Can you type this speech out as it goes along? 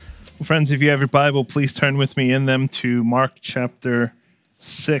Friends, if you have your Bible, please turn with me in them to Mark chapter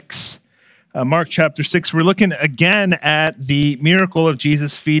 6. Mark chapter 6, we're looking again at the miracle of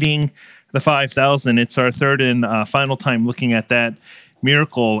Jesus feeding the 5,000. It's our third and final time looking at that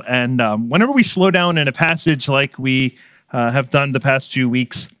miracle. And whenever we slow down in a passage like we have done the past few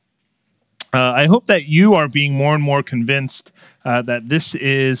weeks, I hope that you are being more and more convinced that this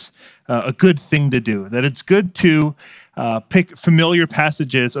is a good thing to do, that it's good to pick familiar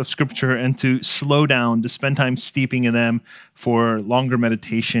passages of Scripture and to slow down, to spend time steeping in them for longer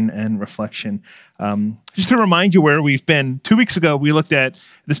meditation and reflection. Just to remind you where we've been, 2 weeks ago, we looked at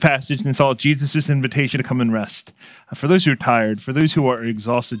this passage and saw Jesus' invitation to come and rest. For those who are tired, for those who are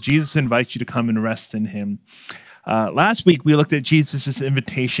exhausted, Jesus invites you to come and rest in him. Last week, we looked at Jesus'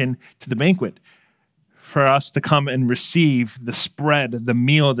 invitation to the banquet for us to come and receive the spread, the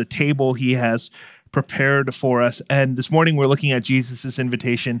meal, the table he has prepared for us. And this morning, we're looking at Jesus'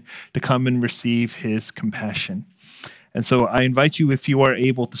 invitation to come and receive his compassion. And so I invite you, if you are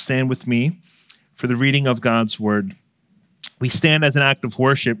able, to stand with me for the reading of God's word. We stand as an act of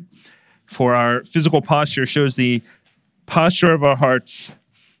worship, for our physical posture shows the posture of our hearts.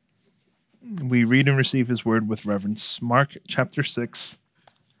 We read and receive his word with reverence. Mark chapter 6,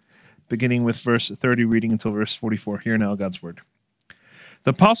 beginning with verse 30, reading until verse 44. Hear now God's word.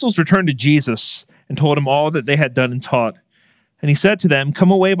 The apostles returned to Jesus and told him all that they had done and taught. And he said to them,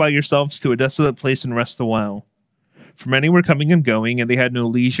 "Come away by yourselves to a desolate place and rest a while." For many were coming and going, and they had no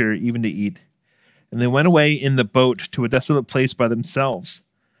leisure even to eat. And they went away in the boat to a desolate place by themselves.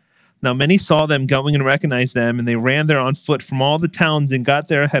 Now many saw them going and recognized them, and they ran there on foot from all the towns and got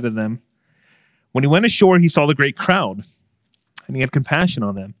there ahead of them. When he went ashore, he saw the great crowd, and he had compassion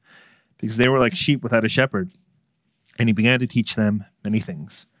on them, because they were like sheep without a shepherd. And he began to teach them many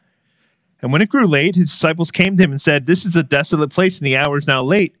things. And when it grew late, his disciples came to him and said, "This is a desolate place, and the hour is now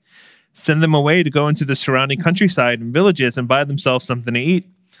late. Send them away to go into the surrounding countryside and villages and buy themselves something to eat."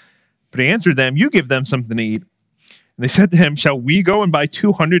 But he answered them, "You give them something to eat." And they said to him, "Shall we go and buy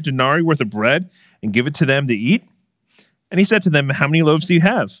 200 denarii worth of bread and give it to them to eat?" And he said to them, "How many loaves do you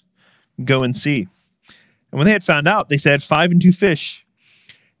have? Go and see." And when they had found out, they said, 5 and 2 fish.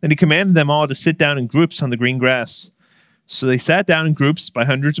 Then he commanded them all to sit down in groups on the green grass. So they sat down in groups by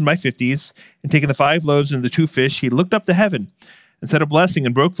hundreds and by 50s, and taking the 5 loaves and the 2 fish, he looked up to heaven and said a blessing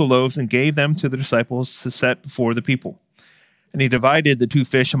and broke the loaves and gave them to the disciples to set before the people. And he divided the 2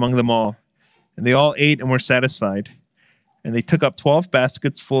 fish among them all, and they all ate and were satisfied. And they took up 12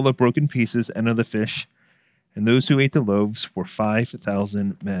 baskets full of broken pieces and of the fish, and those who ate the loaves were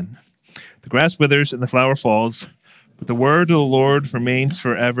 5,000 men. The grass withers and the flower falls, but the word of the Lord remains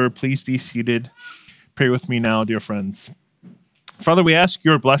forever. Please be seated. Pray with me now, dear friends. Father, we ask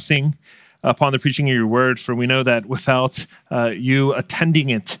your blessing upon the preaching of your word, for we know that without you attending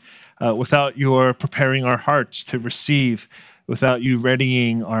it, without your preparing our hearts to receive, without you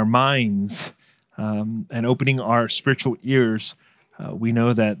readying our minds and opening our spiritual ears, we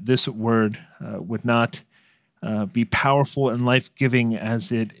know that this word would not be powerful and life-giving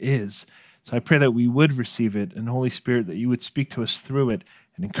as it is. So I pray that we would receive it, and Holy Spirit, that you would speak to us through it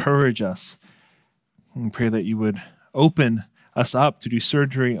and encourage us. And pray that you would open us up to do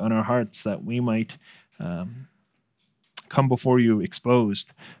surgery on our hearts, that we might come before you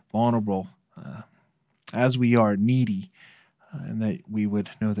exposed, vulnerable, as we are, needy, and that we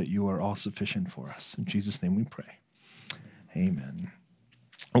would know that you are all sufficient for us. In Jesus' name we pray. Amen.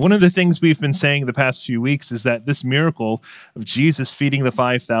 One of the things we've been saying the past few weeks is that this miracle of Jesus feeding the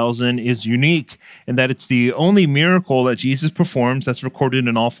 5,000 is unique, and that it's the only miracle that Jesus performs that's recorded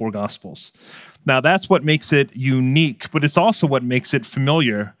in all 4 Gospels. Now, that's what makes it unique, but it's also what makes it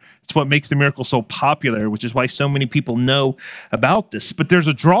familiar. It's what makes the miracle so popular, which is why so many people know about this. But there's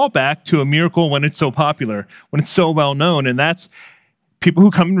a drawback to a miracle when it's so popular, when it's so well known, and that's people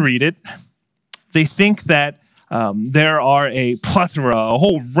who come and read it, they think that there are a plethora, a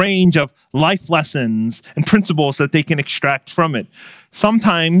whole range of life lessons and principles that they can extract from it,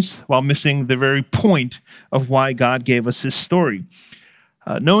 sometimes while missing the very point of why God gave us this story.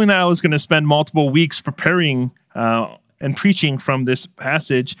 Knowing that I was going to spend multiple weeks preparing and preaching from this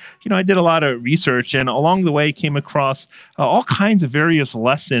passage, I did a lot of research, and along the way came across all kinds of various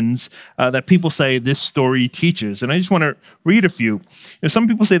lessons that people say this story teaches. And I just want to read a few. Some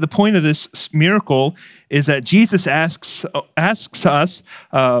people say the point of this miracle is that Jesus asks us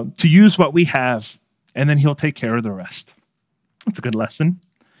to use what we have, and then he'll take care of the rest. That's a good lesson.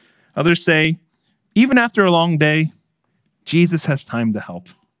 Others say, even after a long day, Jesus has time to help.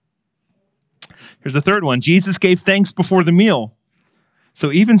 Here's the third one. Jesus gave thanks before the meal.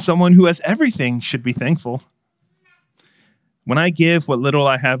 So even someone who has everything should be thankful. When I give what little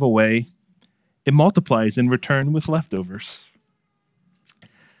I have away, it multiplies in return with leftovers.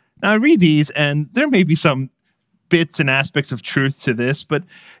 Now I read these, and there may be some bits and aspects of truth to this, but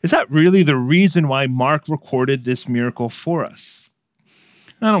is that really the reason why Mark recorded this miracle for us?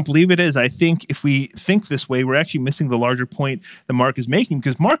 I don't believe it is. I think if we think this way, we're actually missing the larger point that Mark is making,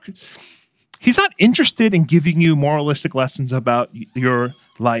 because Mark, he's not interested in giving you moralistic lessons about your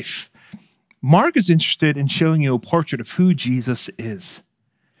life. Mark is interested in showing you a portrait of who Jesus is.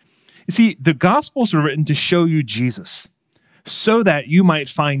 You see, the Gospels are written to show you Jesus, so that you might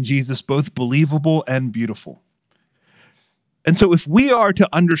find Jesus both believable and beautiful. And so if we are to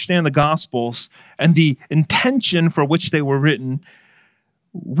understand the Gospels and the intention for which they were written,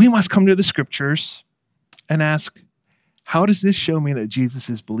 we must come to the Scriptures and ask, how does this show me that Jesus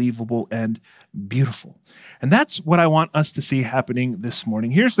is believable and beautiful? And that's what I want us to see happening this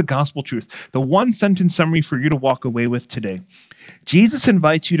morning. Here's the gospel truth, the one sentence summary for you to walk away with today. Jesus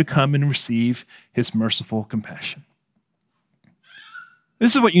invites you to come and receive his merciful compassion.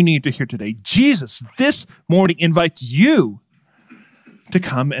 This is what you need to hear today. Jesus, this morning, invites you to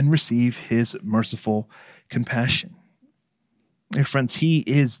come and receive his merciful compassion. Dear friends, he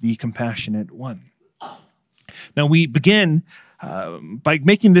is the compassionate one. Now, we begin by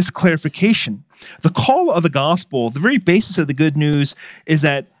making this clarification. The call of the gospel, the very basis of the good news, is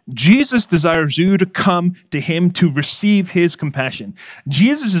that Jesus desires you to come to him to receive his compassion.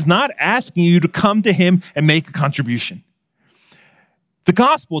 Jesus is not asking you to come to him and make a contribution. The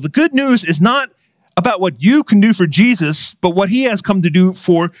gospel, the good news, is not about what you can do for Jesus, but what he has come to do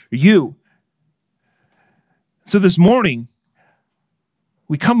for you. So this morning,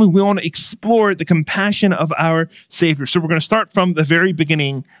 we come and we want to explore the compassion of our Savior. So we're going to start from the very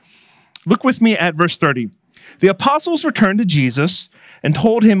beginning. Look with me at verse 30. The apostles returned to Jesus and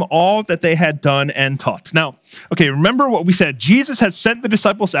told him all that they had done and taught. Now, okay, remember what we said. Jesus had sent the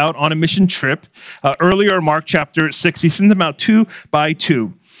disciples out on a mission trip earlier in Mark chapter 6. He sent them out 2 by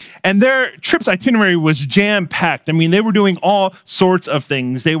 2. And their trip's itinerary was jam-packed. I mean, they were doing all sorts of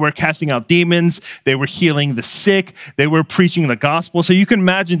things. They were casting out demons. They were healing the sick. They were preaching the gospel. So you can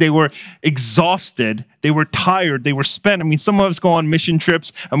imagine they were exhausted. They were tired. They were spent. I mean, some of us go on mission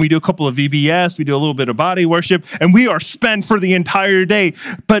trips and we do a couple of VBS. We do a little bit of body worship and we are spent for the entire day.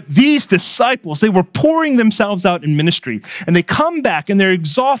 But these disciples, they were pouring themselves out in ministry. And they come back and they're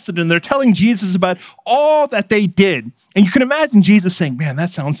exhausted and they're telling Jesus about all that they did. And you can imagine Jesus saying, man,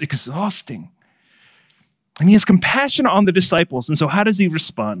 that sounds exhausting. And he has compassion on the disciples. And so how does he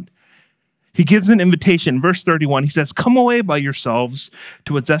respond? He gives an invitation. Verse 31, he says, come away by yourselves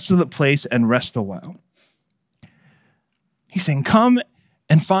to a desolate place and rest a while. He's saying, come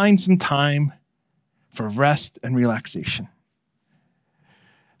and find some time for rest and relaxation.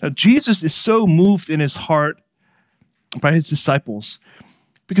 Now, Jesus is so moved in his heart by his disciples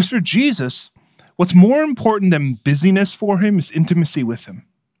because for Jesus, what's more important than busyness for him is intimacy with him.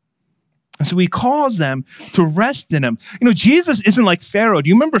 And so he calls them to rest in him. You know, Jesus isn't like Pharaoh. Do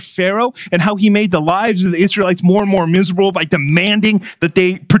you remember Pharaoh and how he made the lives of the Israelites more and more miserable by demanding that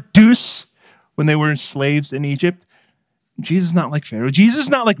they produce when they were slaves in Egypt? Jesus is not like Pharaoh. Jesus is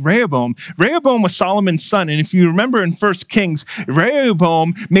not like Rehoboam. Rehoboam was Solomon's son. And if you remember in 1 Kings,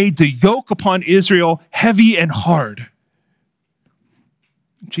 Rehoboam made the yoke upon Israel heavy and hard.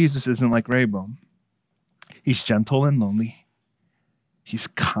 Jesus isn't like Rehoboam. He's gentle and lonely. He's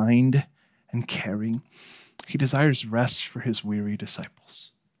kind and caring. He desires rest for his weary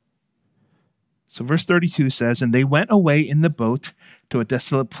disciples. So verse 32 says, and they went away in the boat to a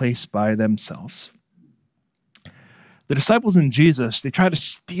desolate place by themselves. The disciples and Jesus, they try to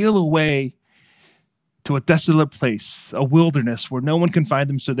steal away to a desolate place, a wilderness where no one can find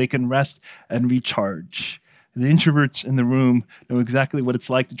them so they can rest and recharge. The introverts in the room know exactly what it's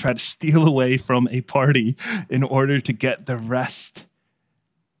like to try to steal away from a party in order to get the rest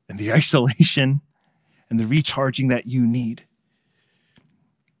and the isolation and the recharging that you need.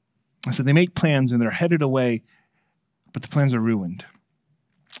 And so they make plans and they're headed away, but the plans are ruined.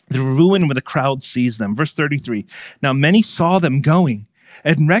 They're ruined when the crowd sees them. Verse 33, now many saw them going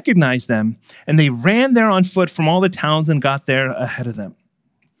and recognized them, and they ran there on foot from all the towns and got there ahead of them.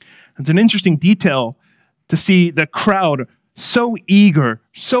 It's an interesting detail to see the crowd so eager,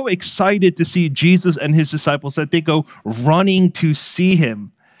 so excited to see Jesus and his disciples that they go running to see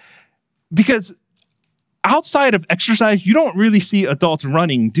him. Because outside of exercise, you don't really see adults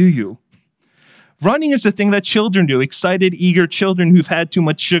running, do you? Running is the thing that children do, excited, eager children who've had too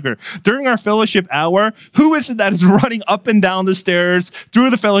much sugar. During our fellowship hour, who is it that is running up and down the stairs,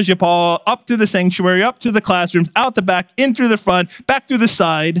 through the fellowship hall, up to the sanctuary, up to the classrooms, out the back, in through the front, back to the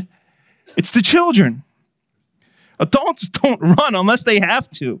side? It's the children. Adults don't run unless they have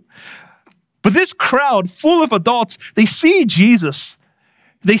to. But this crowd full of adults, they see Jesus,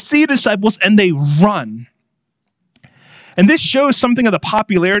 they see disciples, and they run. And this shows something of the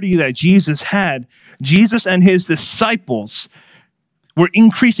popularity that Jesus had. Jesus and his disciples were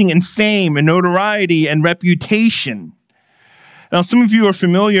increasing in fame and notoriety and reputation. Now, some of you are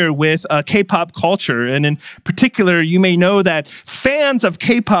familiar with K-pop culture, and in particular, you may know that fans of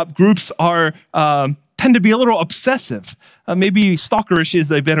K-pop groups tend to be a little obsessive. Maybe stalkerish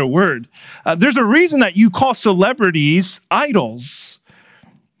is a better word. There's a reason that you call celebrities idols.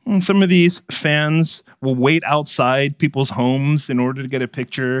 And some of these fans will wait outside people's homes in order to get a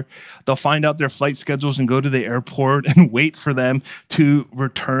picture. They'll find out their flight schedules and go to the airport and wait for them to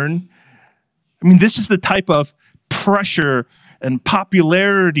return. I mean, this is the type of pressure and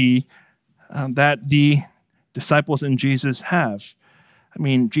popularity that the disciples and Jesus have. I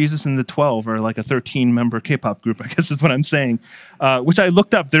mean, Jesus and the 12 are like a 13-member K-pop group, I guess is what I'm saying, which I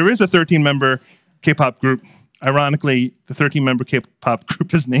looked up. There is a 13-member K-pop group. Ironically, the 13-member K-pop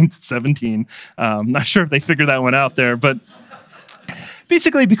group is named 17. I'm not sure if they figured that one out there, but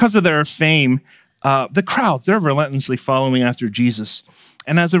basically because of their fame, the crowds, they're relentlessly following after Jesus.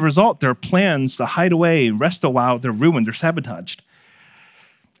 And as a result, their plans to hide away and rest a while, they're ruined, they're sabotaged.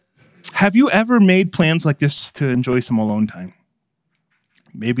 Have you ever made plans like this to enjoy some alone time?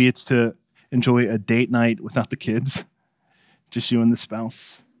 Maybe it's to enjoy a date night without the kids, just you and the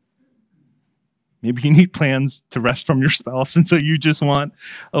spouse. Maybe you need plans to rest from your spouse, and so you just want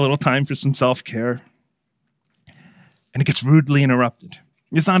a little time for some self-care. And it gets rudely interrupted.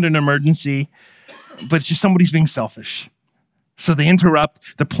 It's not an emergency, but it's just somebody's being selfish. So they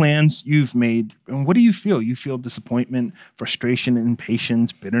interrupt the plans you've made. And what do you feel? You feel disappointment, frustration,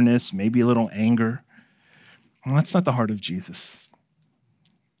 impatience, bitterness, maybe a little anger. Well, that's not the heart of Jesus.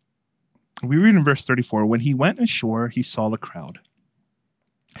 We read in verse 34, when he went ashore, he saw the crowd.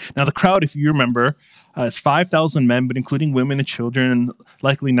 Now, the crowd, if you remember, is 5,000 men, but including women and children,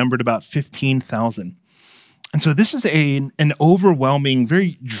 likely numbered about 15,000. And so this is an overwhelming,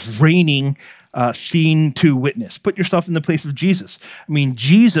 very draining scene to witness. Put yourself in the place of Jesus. I mean,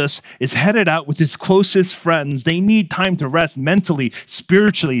 Jesus is headed out with his closest friends. They need time to rest mentally,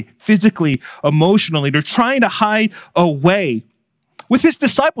 spiritually, physically, emotionally. They're trying to hide away. With his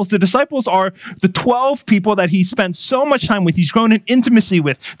disciples, the disciples are the 12 people that he spent so much time with. He's grown in intimacy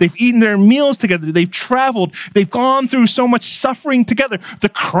with. They've eaten their meals together. They've traveled. They've gone through so much suffering together. The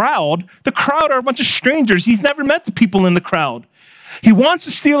crowd are a bunch of strangers. He's never met the people in the crowd. He wants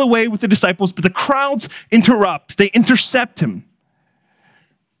to steal away with the disciples, but the crowds interrupt. They intercept him.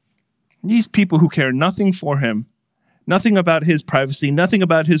 These people who care nothing for him, nothing about his privacy, nothing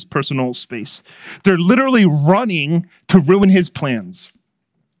about his personal space. They're literally running to ruin his plans.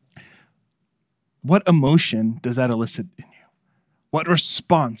 What emotion does that elicit in you? What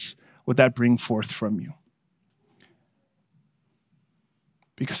response would that bring forth from you?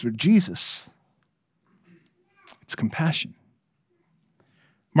 Because for Jesus, it's compassion.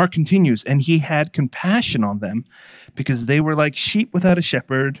 Mark continues, and he had compassion on them because they were like sheep without a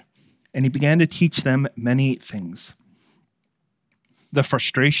shepherd, and he began to teach them many things. The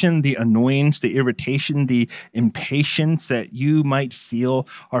frustration, the annoyance, the irritation, the impatience that you might feel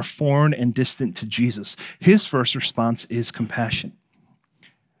are foreign and distant to Jesus. His first response is compassion.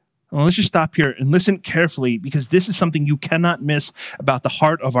 Well, let's just stop here and listen carefully, because this is something you cannot miss about the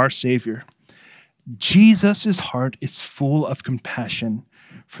heart of our Savior. Jesus' heart is full of compassion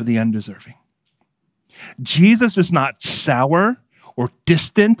for the undeserving. Jesus is not sour or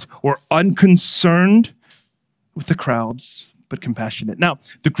distant or unconcerned with the crowds, but compassionate. Now,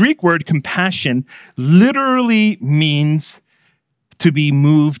 the Greek word compassion literally means to be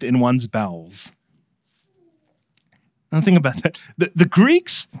moved in one's bowels. Now, think about that. The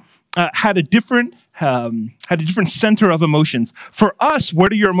Greeks had a different center of emotions. For us, where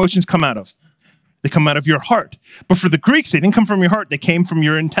do your emotions come out of? They come out of your heart. But for the Greeks, they didn't come from your heart. They came from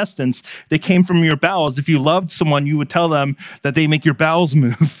your intestines. They came from your bowels. If you loved someone, you would tell them that they make your bowels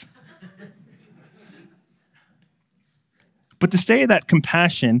move. But to say that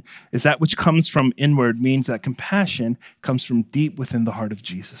compassion is that which comes from inward means that compassion comes from deep within the heart of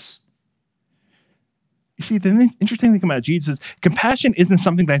Jesus. You see, the interesting thing about Jesus, compassion isn't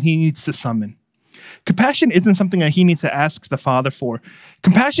something that he needs to summon. Compassion isn't something that he needs to ask the Father for.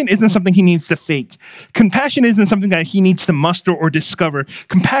 Compassion isn't something he needs to fake. Compassion isn't something that he needs to muster or discover.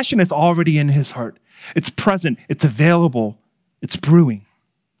 Compassion is already in his heart. It's present. It's available. It's brewing.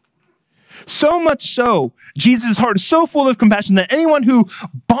 So much so, Jesus' heart is so full of compassion that anyone who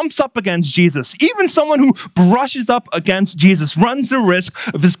bumps up against Jesus, even someone who brushes up against Jesus, runs the risk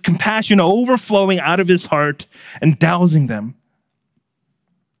of his compassion overflowing out of his heart and dousing them.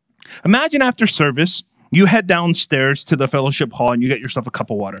 Imagine after service, you head downstairs to the fellowship hall and you get yourself a cup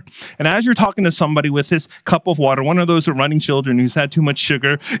of water. And as you're talking to somebody with this cup of water, one of those running children who's had too much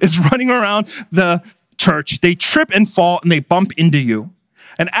sugar is running around the church. They trip and fall and they bump into you.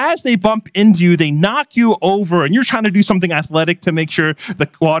 And as they bump into you, they knock you over and you're trying to do something athletic to make sure the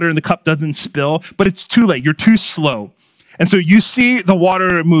water in the cup doesn't spill, but it's too late. You're too slow. And so you see the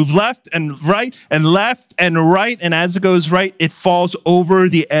water move left and right and left and right. And as it goes right, it falls over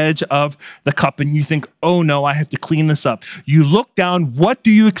the edge of the cup. And you think, oh no, I have to clean this up. You look down. What do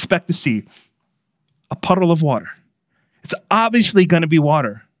you expect to see? A puddle of water. It's obviously going to be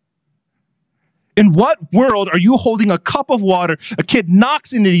water. In what world are you holding a cup of water? A kid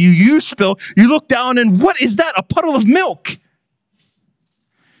knocks into you, you spill, you look down, and what is that? A puddle of milk.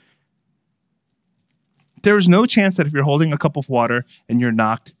 There is no chance that if you're holding a cup of water and you're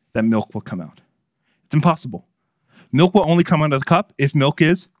knocked, that milk will come out. It's impossible. Milk will only come out of the cup if milk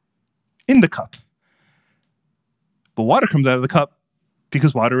is in the cup. But water comes out of the cup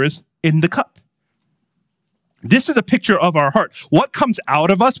because water is in the cup. This is a picture of our heart. What comes out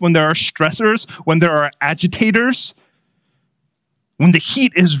of us when there are stressors, when there are agitators, when the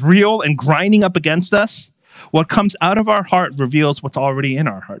heat is real and grinding up against us? What comes out of our heart reveals what's already in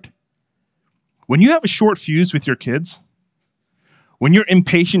our heart. When you have a short fuse with your kids, when you're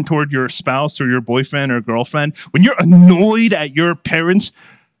impatient toward your spouse or your boyfriend or girlfriend, when you're annoyed at your parents,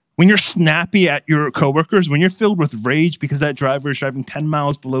 when you're snappy at your coworkers, when you're filled with rage because that driver is driving 10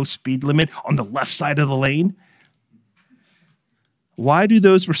 miles below speed limit on the left side of the lane, why do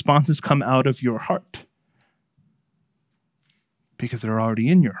those responses come out of your heart? Because they're already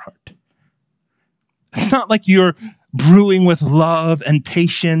in your heart. It's not like you're brewing with love and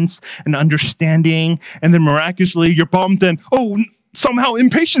patience and understanding, and then miraculously you're bummed and, somehow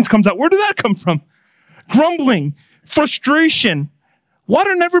impatience comes out. Where did that come from? Grumbling, frustration.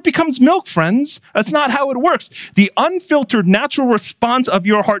 Water never becomes milk, friends. That's not how it works. The unfiltered natural response of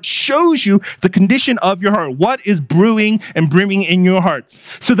your heart shows you the condition of your heart, what is brewing and brimming in your heart.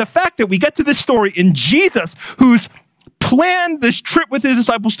 So the fact that we get to this story in Jesus, who's planned this trip with his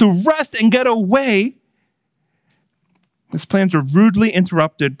disciples to rest and get away, his plans are rudely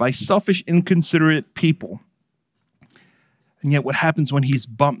interrupted by selfish, inconsiderate people. And yet what happens when he's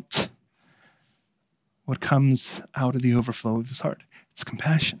bumped? What comes out of the overflow of his heart? It's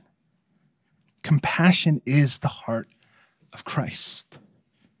compassion. Compassion is the heart of Christ.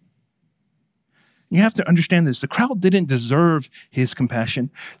 You have to understand this. The crowd didn't deserve his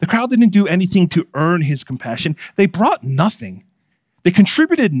compassion. The crowd didn't do anything to earn his compassion. They brought nothing. They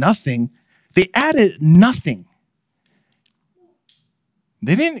contributed nothing. They added nothing.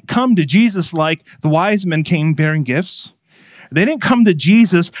 They didn't come to Jesus like the wise men came bearing gifts. They didn't come to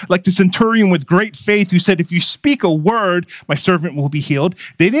Jesus like the centurion with great faith who said, if you speak a word, my servant will be healed.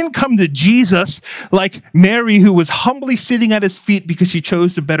 They didn't come to Jesus like Mary, who was humbly sitting at his feet because she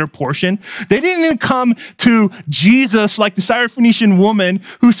chose the better portion. They didn't even come to Jesus like the Syrophoenician woman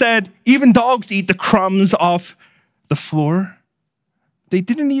who said, even dogs eat the crumbs off the floor. They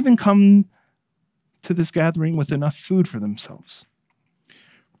didn't even come to this gathering with enough food for themselves.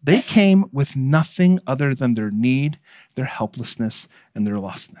 They came with nothing other than their need, their helplessness, and their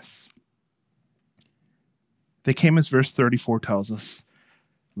lostness. They came, as verse 34 tells us,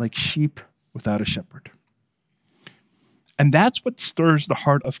 like sheep without a shepherd. And that's what stirs the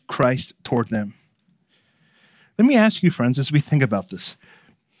heart of Christ toward them. Let me ask you, friends, as we think about this.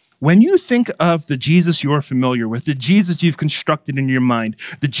 When you think of the Jesus you're familiar with, the Jesus you've constructed in your mind,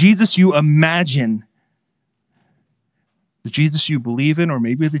 the Jesus you imagine, the Jesus you believe in, or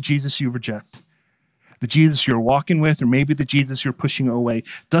maybe the Jesus you reject, the Jesus you're walking with, or maybe the Jesus you're pushing away,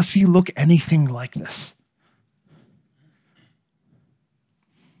 does he look anything like this?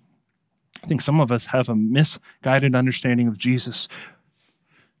 I think some of us have a misguided understanding of Jesus,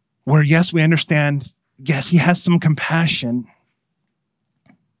 where yes, we understand, yes, he has some compassion,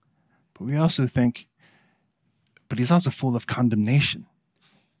 but we also think, but he's also full of condemnation.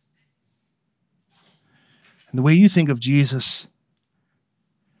 And the way you think of Jesus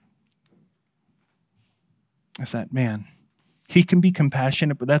is that, man, he can be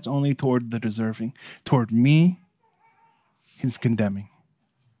compassionate, but that's only toward the deserving. Toward me, he's condemning.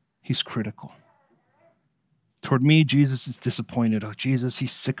 He's critical. Toward me, Jesus is disappointed. Oh, Jesus,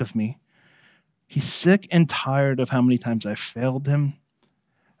 he's sick of me. He's sick and tired of how many times I've failed him,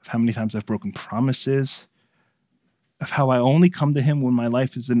 of how many times I've broken promises, of how I only come to him when my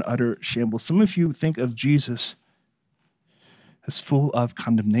life is in utter shambles. Some of you think of Jesus as full of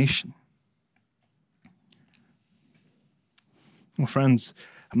condemnation. Well, friends,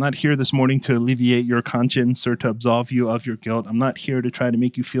 I'm not here this morning to alleviate your conscience or to absolve you of your guilt. I'm not here to try to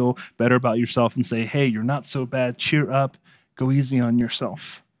make you feel better about yourself and say, hey, you're not so bad. Cheer up. Go easy on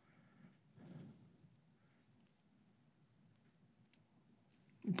yourself.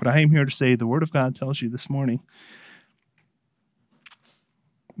 But I am here to say the Word of God tells you this morning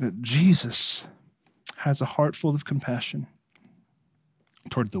that Jesus has a heart full of compassion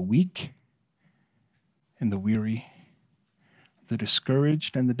toward the weak and the weary, the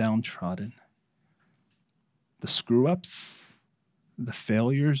discouraged and the downtrodden, the screw-ups, the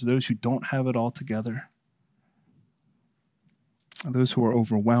failures, those who don't have it all together, those who are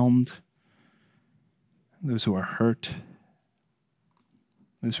overwhelmed, those who are hurt,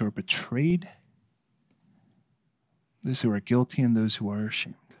 those who are betrayed, those who are guilty, and those who are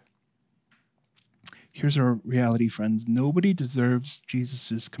ashamed. Here's our reality, friends. Nobody deserves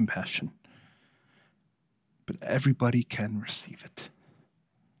Jesus' compassion, but everybody can receive it.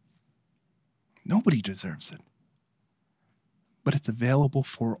 Nobody deserves it, but it's available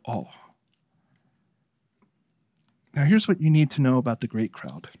for all. Now, here's what you need to know about the great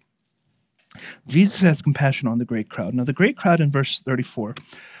crowd. Jesus has compassion on the great crowd. Now, the great crowd in verse 34,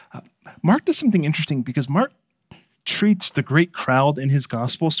 Mark does something interesting because Mark treats the great crowd in his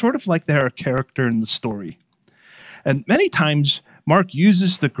gospel sort of like they're a character in the story. And many times, Mark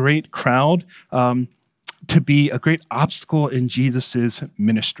uses the great crowd to be a great obstacle in Jesus'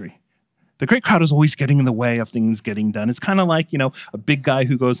 ministry. The great crowd is always getting in the way of things getting done. It's kind of like, a big guy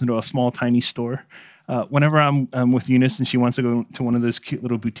who goes into a small, tiny store. Whenever I'm with Eunice and she wants to go to one of those cute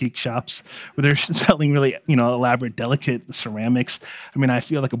little boutique shops where they're selling really, elaborate, delicate ceramics, I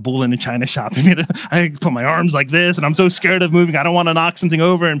feel like a bull in a china shop. I put my arms like this and I'm so scared of moving. I don't want to knock something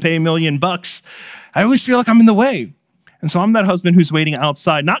over and pay $1 million. I always feel like I'm in the way. And so I'm that husband who's waiting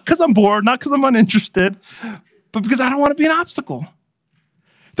outside, not because I'm bored, not because I'm uninterested, but because I don't want to be an obstacle.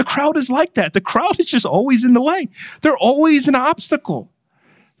 The crowd is like that. The crowd is just always in the way. They're always an obstacle.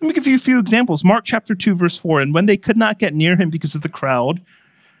 Let me give you a few examples. Mark chapter 2, verse 4. And when they could not get near him because of the crowd,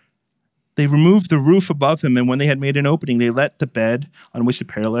 they removed the roof above him. And when they had made an opening, they let the bed on which the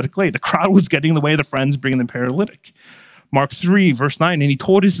paralytic lay. The crowd was getting in the way of the friends bringing the paralytic. Mark 3, verse 9. And he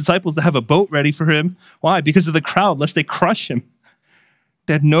told his disciples to have a boat ready for him. Why? Because of the crowd, lest they crush him.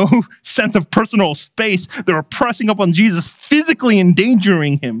 They had no sense of personal space. They were pressing up on Jesus, physically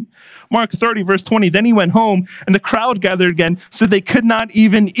endangering him. Mark 30, verse 20, then he went home, and the crowd gathered again, so they could not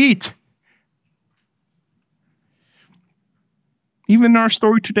even eat. Even in our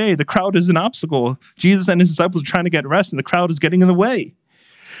story today, the crowd is an obstacle. Jesus and his disciples are trying to get rest, and the crowd is getting in the way.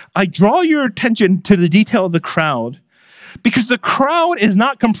 I draw your attention to the detail of the crowd because the crowd is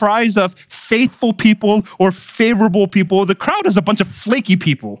not comprised of faithful people or favorable people. The crowd is a bunch of flaky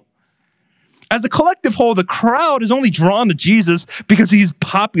people. As a collective whole, the crowd is only drawn to Jesus because he's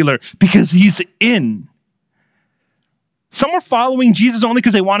popular, because he's in. Some are following Jesus only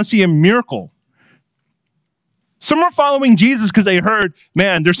because they want to see a miracle. Some are following Jesus because they heard,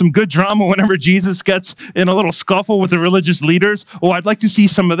 man, there's some good drama whenever Jesus gets in a little scuffle with the religious leaders. Oh, I'd like to see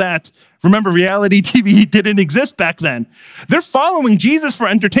some of that. Remember, reality TV didn't exist back then. They're following Jesus for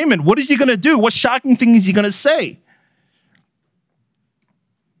entertainment. What is he going to do? What shocking thing is he going to say?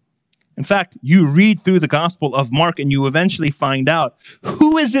 In fact, you read through the Gospel of Mark and you eventually find out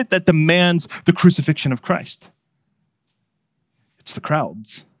who is it that demands the crucifixion of Christ? It's the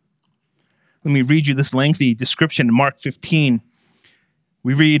crowds. Let me read you this lengthy description in Mark 15.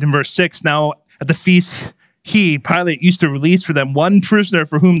 We read in verse 6, now at the feast, Pilate, used to release for them one prisoner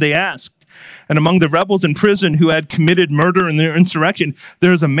for whom they asked. And among the rebels in prison who had committed murder in their insurrection, there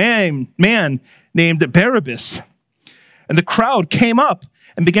was a man named Barabbas. And the crowd came up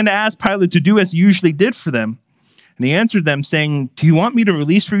and began to ask Pilate to do as he usually did for them. And he answered them, saying, do you want me to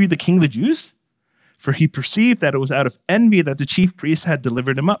release for you the king of the Jews? For he perceived that it was out of envy that the chief priests had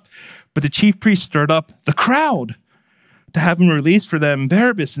delivered him up. But the chief priests stirred up the crowd to have him released for them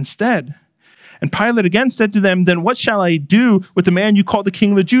Barabbas instead. And Pilate again said to them, then what shall I do with the man you call the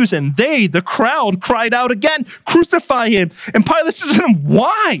king of the Jews? And they, the crowd, cried out again, crucify him. And Pilate said to them,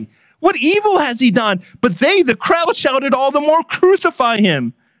 why? What evil has he done? But they, the crowd, shouted all the more, crucify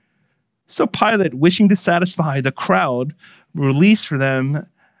him. So Pilate, wishing to satisfy the crowd, released for them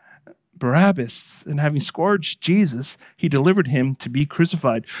Barabbas, and having scourged Jesus, he delivered him to be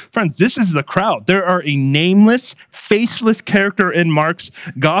crucified. Friends, this is the crowd. There are a nameless, faceless character in Mark's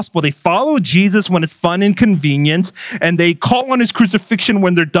gospel. They follow Jesus when it's fun and convenient, and they call on his crucifixion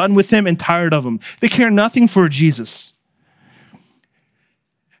when they're done with him and tired of him. They care nothing for Jesus.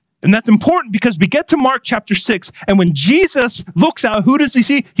 And that's important because we get to Mark chapter 6, and when Jesus looks out, who does he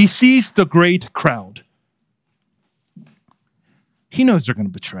see? He sees the great crowd. He knows they're going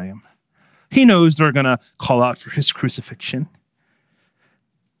to betray him. He knows they're going to call out for his crucifixion.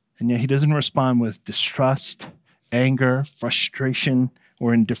 And yet he doesn't respond with distrust, anger, frustration,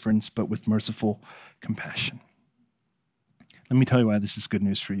 or indifference, but with merciful compassion. Let me tell you why this is good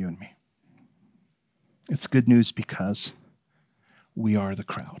news for you and me. It's good news because we are the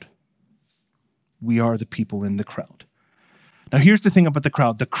crowd. We are the people in the crowd. Now, here's the thing about the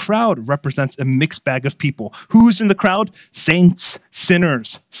crowd. The crowd represents a mixed bag of people. Who's in the crowd? Saints,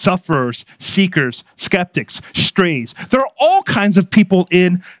 sinners, sufferers, seekers, skeptics, strays. There are all kinds of people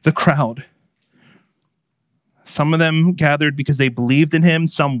in the crowd. Some of them gathered because they believed in him.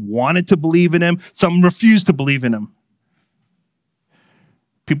 Some wanted to believe in him. Some refused to believe in him.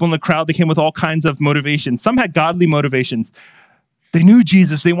 People in the crowd, they came with all kinds of motivations. Some had godly motivations. They knew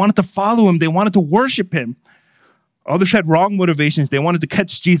Jesus. They wanted to follow him. They wanted to worship him. Others had wrong motivations. They wanted to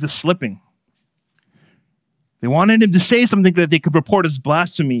catch Jesus slipping. They wanted him to say something that they could report as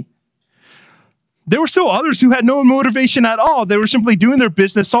blasphemy. There were still others who had no motivation at all. They were simply doing their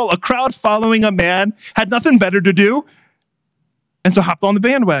business, saw a crowd following a man, had nothing better to do, and so hopped on the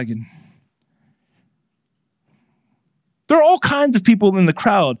bandwagon. There are all kinds of people in the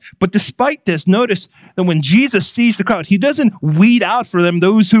crowd, but despite this, notice that when Jesus sees the crowd, he doesn't weed out for them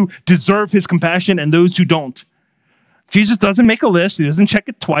those who deserve his compassion and those who don't. Jesus doesn't make a list. He doesn't check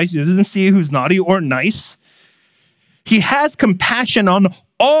it twice. He doesn't see who's naughty or nice. He has compassion on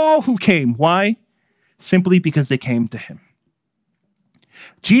all who came. Why? Simply because they came to him.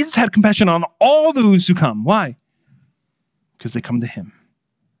 Jesus had compassion on all those who come. Why? Because they come to him.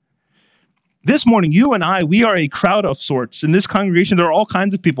 This morning, you and I, we are a crowd of sorts. In this congregation, there are all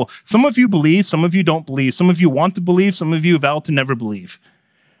kinds of people. Some of you believe, some of you don't believe. Some of you want to believe, some of you vow to never believe.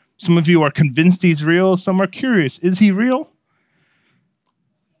 Some of you are convinced he's real. Some are curious. Is he real?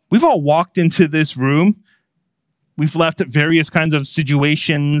 We've all walked into this room. We've left various kinds of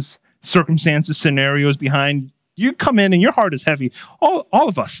situations, circumstances, scenarios behind. You come in and your heart is heavy. All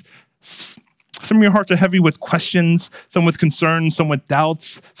of us. Some of your hearts are heavy with questions, some with concerns, some with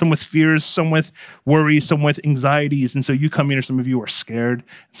doubts, some with fears, some with worries, some with anxieties. And so you come in, or some of you are scared.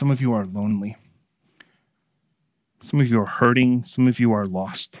 Some of you are lonely. Some of you are hurting. Some of you are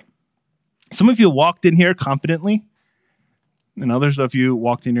lost. Some of you walked in here confidently, and others of you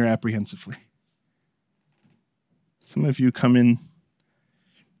walked in here apprehensively. Some of you come in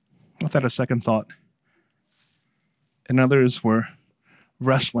without a second thought, and others were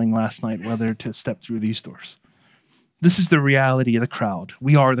wrestling last night whether to step through these doors. This is the reality of the crowd.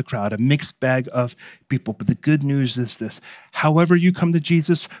 We are the crowd, a mixed bag of people. But the good news is this: however you come to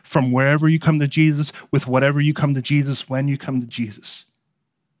Jesus, from wherever you come to Jesus, with whatever you come to Jesus, when you come to Jesus,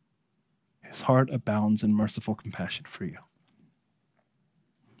 his heart abounds in merciful compassion for you.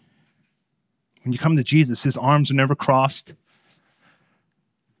 When you come to Jesus, his arms are never crossed,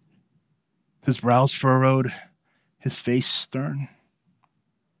 his brows furrowed, his face stern.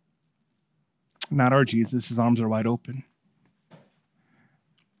 Not our Jesus. His arms are wide open,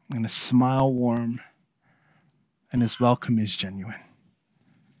 and his smile warm, and his welcome is genuine.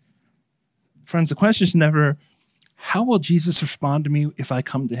 Friends, the question is never, how will Jesus respond to me if I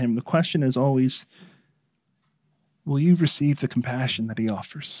come to him? The question is always, will you receive the compassion that he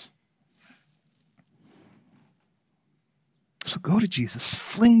offers? So go to Jesus.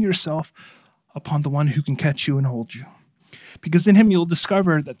 Fling yourself upon the one who can catch you and hold you. Because in him you'll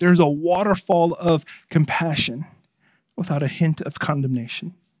discover that there's a waterfall of compassion without a hint of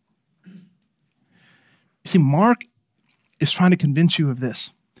condemnation. You see, Mark is trying to convince you of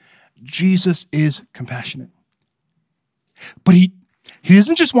this. Jesus is compassionate. But he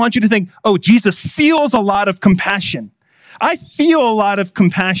doesn't just want you to think, oh, Jesus feels a lot of compassion. I feel a lot of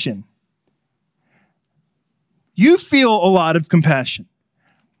compassion. You feel a lot of compassion.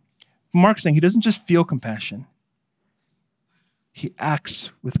 Mark's saying he doesn't just feel compassion. He acts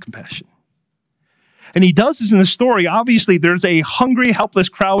with compassion. And he does this in the story. Obviously, there's a hungry, helpless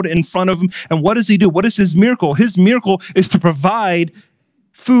crowd in front of him. And what does he do? What is his miracle? His miracle is to provide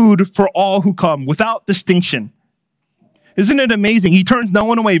food for all who come without distinction. Isn't it amazing? He turns no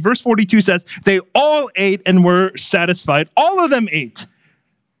one away. Verse 42 says, they all ate and were satisfied. All of them ate.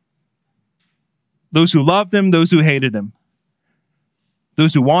 Those who loved him, those who hated him.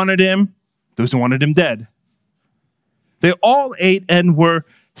 those who wanted him, those who wanted him dead. They all ate and were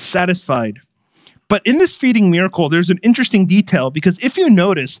satisfied. But in this feeding miracle, there's an interesting detail, because if you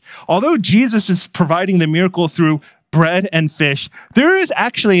notice, although Jesus is providing the miracle through bread and fish, there is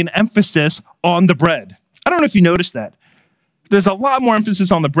actually an emphasis on the bread. I don't know if you noticed that. There's a lot more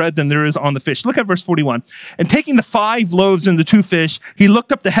emphasis on the bread than there is on the fish. Look at verse 41. And taking the 5 loaves and the 2 fish, he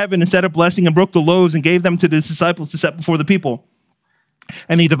looked up to heaven and said a blessing and broke the loaves and gave them to his disciples to set before the people.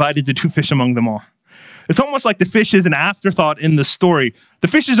 And he divided the 2 fish among them all. It's almost like the fish is an afterthought in the story. The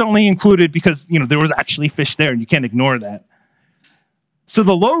fish is only included because, there was actually fish there, and you can't ignore that. So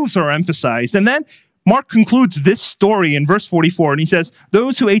the loaves are emphasized. And then Mark concludes this story in verse 44, and he says,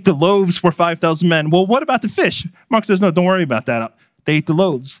 those who ate the loaves were 5,000 men. Well, what about the fish? Mark says, no, don't worry about that. They ate the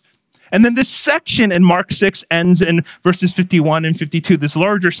loaves. And then this section in Mark 6 ends in verses 51 and 52. This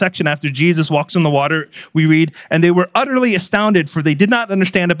larger section after Jesus walks on the water, we read, and they were utterly astounded, for they did not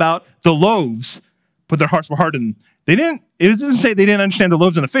understand about the loaves, but their hearts were hardened. It doesn't say they didn't understand the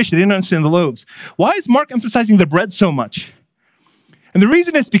loaves and the fish. They didn't understand the loaves. Why is Mark emphasizing the bread so much? And the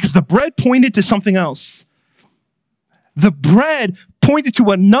reason is because the bread pointed to something else. The bread pointed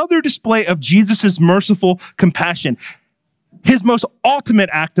to another display of Jesus' merciful compassion, his most ultimate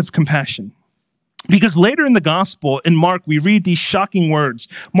act of compassion. Because later in the gospel, in Mark, we read these shocking words.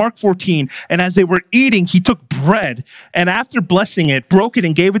 Mark 14, and as they were eating, he took bread, and after blessing it, broke it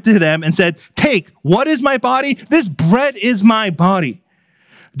and gave it to them and said, take, what is my body? This bread is my body.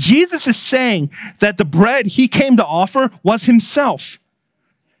 Jesus is saying that the bread he came to offer was himself.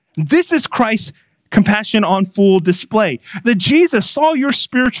 This is Christ's compassion on full display. That Jesus saw your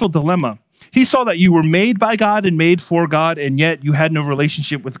spiritual dilemma. He saw that you were made by God and made for God, and yet you had no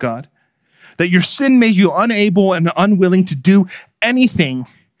relationship with God. That your sin made you unable and unwilling to do anything.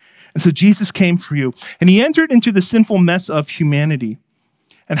 And so Jesus came for you. And he entered into the sinful mess of humanity.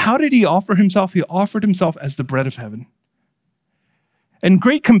 And how did he offer himself? He offered himself as the bread of heaven. And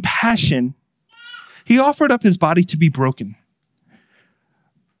great compassion, he offered up his body to be broken.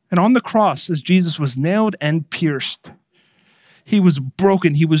 And on the cross, as Jesus was nailed and pierced, he was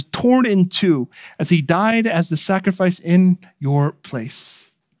broken. He was torn in two as he died as the sacrifice in your place.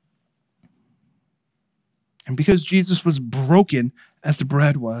 And because Jesus was broken as the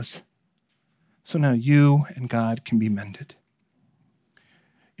bread was, so now you and God can be mended.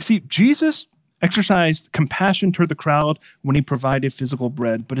 You see, Jesus exercised compassion toward the crowd when he provided physical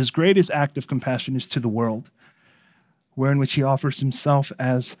bread, but his greatest act of compassion is to the world, wherein which he offers himself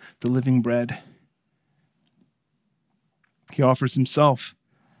as the living bread. He offers himself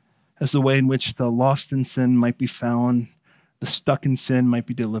as the way in which the lost in sin might be found, the stuck in sin might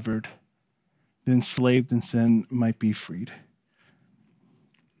be delivered, the enslaved in sin might be freed.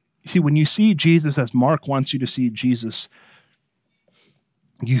 You see, when you see Jesus as Mark wants you to see Jesus,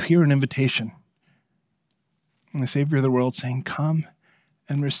 you hear an invitation from the Savior of the world saying, come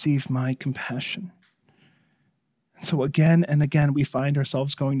and receive my compassion. And so again and again, we find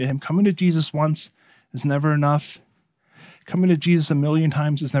ourselves going to him. Coming to Jesus once is never enough. Coming to Jesus 1,000,000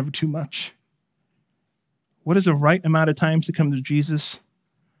 times is never too much. What is the right amount of times to come to Jesus?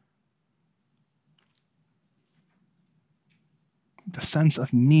 The sense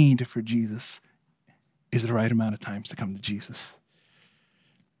of need for Jesus is the right amount of times to come to Jesus.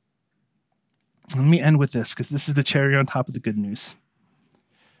 Let me end with this, because this is the cherry on top of the good news.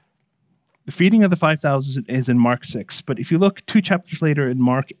 The feeding of the 5,000 is in Mark 6, but if you look 2 chapters later in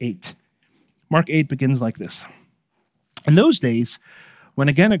Mark 8, Mark 8 begins like this. In those days, when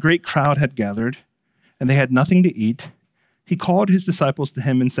again a great crowd had gathered, and they had nothing to eat, he called his disciples to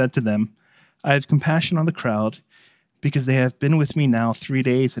him and said to them, I have compassion on the crowd, because they have been with me now 3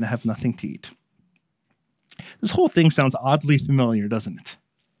 days and have nothing to eat. This whole thing sounds oddly familiar, doesn't it?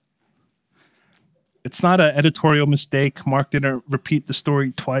 It's not an editorial mistake. Mark didn't repeat the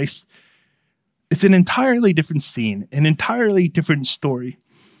story twice. It's an entirely different scene, an entirely different story.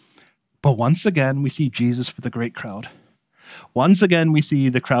 But once again, we see Jesus with a great crowd. Once again, we see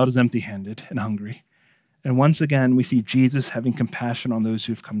the crowd is empty-handed and hungry. And once again, we see Jesus having compassion on those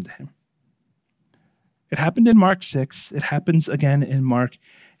who have come to him. It happened in Mark 6. It happens again in Mark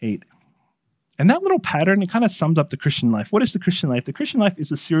 8. And that little pattern, it kind of sums up the Christian life. What is the Christian life? The Christian life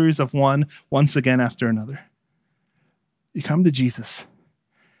is a series of once again after another. You come to Jesus.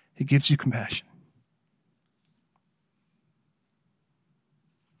 He gives you compassion.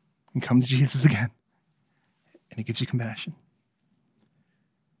 You come to Jesus again, and he gives you compassion.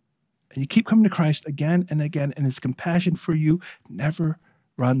 And you keep coming to Christ again and again, and his compassion for you never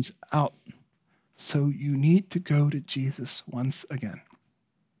runs out. So you need to go to Jesus once again.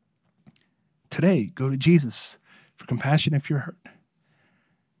 Today, go to Jesus for compassion if you're hurt.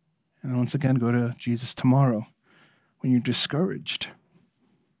 And then once again, go to Jesus tomorrow when you're discouraged.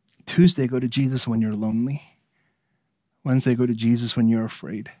 Tuesday, go to Jesus when you're lonely. Wednesday, go to Jesus when you're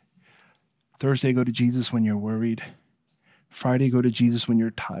afraid. Thursday, go to Jesus when you're worried. Friday, go to Jesus when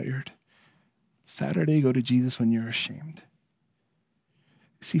you're tired. Saturday, go to Jesus when you're ashamed.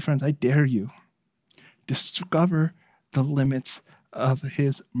 See, friends, I dare you. Discover the limits of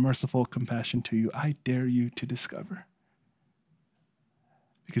his merciful compassion to you. I dare you to discover.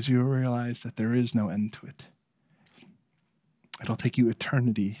 Because you will realize that there is no end to it. It'll take you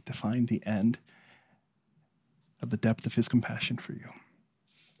eternity to find the end of the depth of his compassion for you.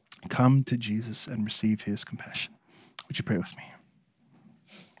 Come to Jesus and receive his compassion. Would you pray with me?